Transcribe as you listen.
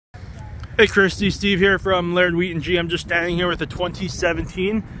Hey Kristie, Steve here from AWD G. I'm just standing here with a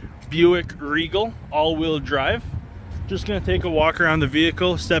 2017 Buick Regal all-wheel drive. Just gonna take a walk around the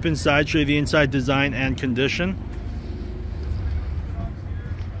vehicle, step inside, show you the inside design and condition.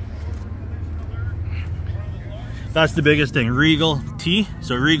 That's the biggest thing, Regal T,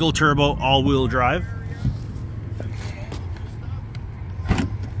 so Regal Turbo all-wheel drive.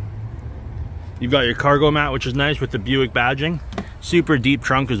 You've got your cargo mat, which is nice with the Buick badging. Super deep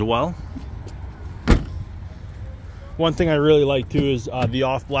trunk as well. One thing I really like too is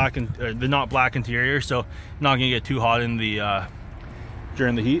the the not black interior, so not gonna get too hot in the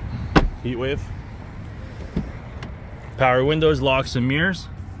during the heat wave. Power windows, locks and mirrors,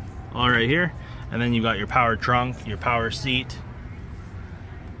 all right here, and then you've got your power trunk, your power seat,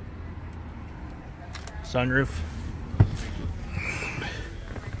 sunroof,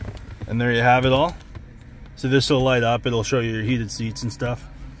 and there you have it all. So this will light up, it'll show you your heated seats and stuff.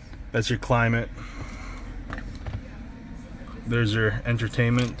 That's your climate. There's your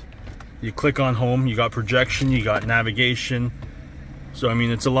entertainment. You click on home, you got projection, you got navigation. So I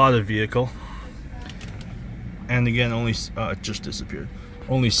mean, it's a lot of vehicle. And again, only it just disappeared.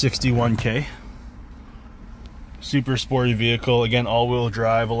 Only 61K. Super sporty vehicle. Again, all-wheel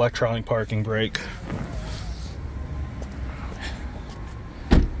drive, electronic parking brake.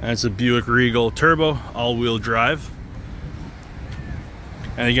 And it's a Buick Regal Turbo all-wheel drive.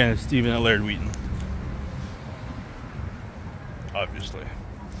 And again, it's Steven at AWD. Obviously.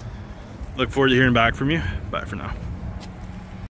 Look forward to hearing back from you. Bye for now.